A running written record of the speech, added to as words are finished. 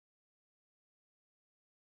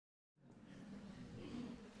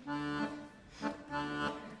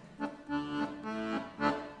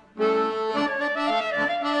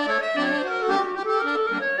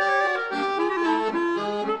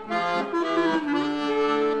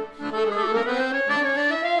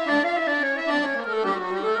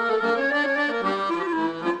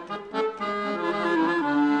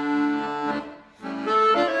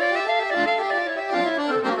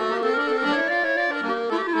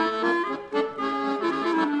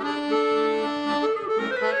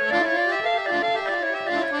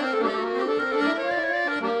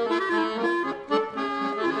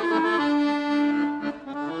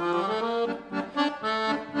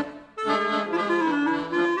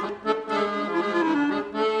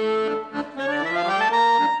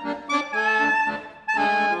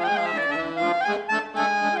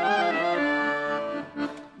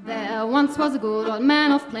once was a good old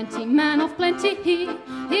man of plenty, he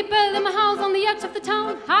built him a house on the edge of the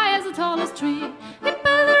town, high as the tallest tree. He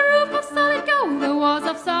built a roof of solid gold, the walls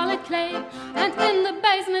of solid clay, and in the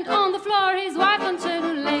basement on the floor his wife and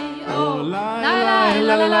children lay. Oh, lie, lie,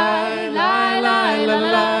 la la lie, lie, lie, la la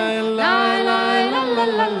lie, lie, lie, la la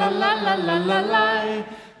la la la la la la lie,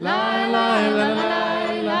 lie, lie, la la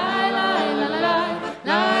lie, lie, lie, la la lie,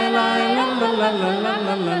 lie, lie, la la la la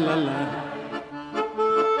la la la la.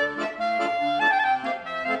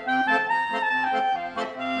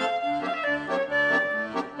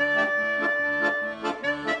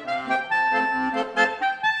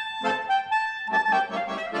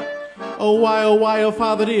 Oh why, oh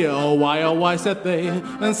father dear, oh why, said they,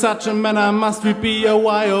 and such a manner must we be, oh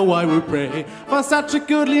why we pray, for such a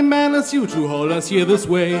goodly man as you to hold us here this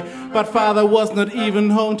way. But father was not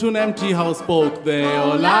even home, to an empty house spoke they.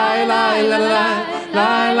 Oh lie, lie, la la lie,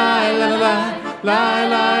 lie, lie, la la lie, lie,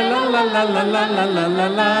 lie, la la la la la la la la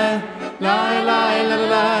lie, lie, lie, la la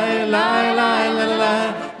lie, lie, lie, la la lie,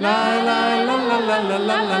 lie, lie, la la la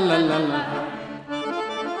la la la la la.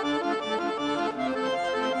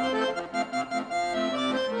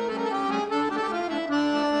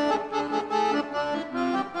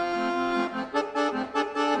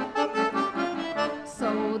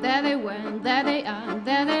 There they went, there they are,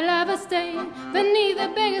 there they'll ever stay, beneath the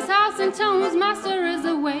biggest house in town whose master is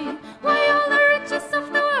away. Why all the riches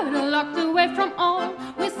of the world are locked away from all,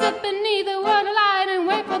 we sit beneath the world of light and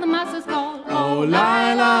wait for the master's call. Oh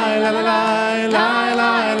lie, lie, la la lie, lie,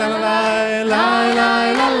 lie, la la lie, lie,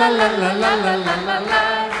 lie, la la la la la la la la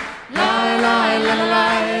lie, lie, lie, la la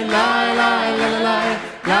lie, lie, lie, la la lie,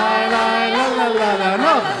 lie, lie, la la la la.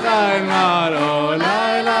 Noch einmal, oh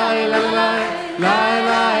lie, lie, la la lie, lie,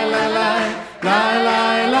 lie, la lie, lie,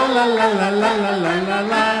 lie, la la la la la la la la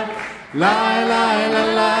lie, lie, lie, la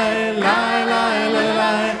lie, lie, lie, la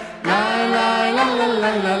lie, lie, lie, la la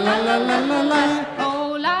la la la la la la lie.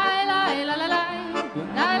 Oh lie, lie, la la lie,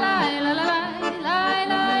 lie, lie, la la lie, lie,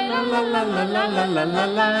 lie, la la la la la la la la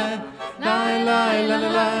lie, lie, lie, la la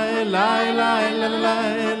lie, lie, lie, la la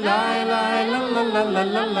lie, lie, lie, la la la la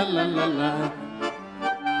la la la la lie.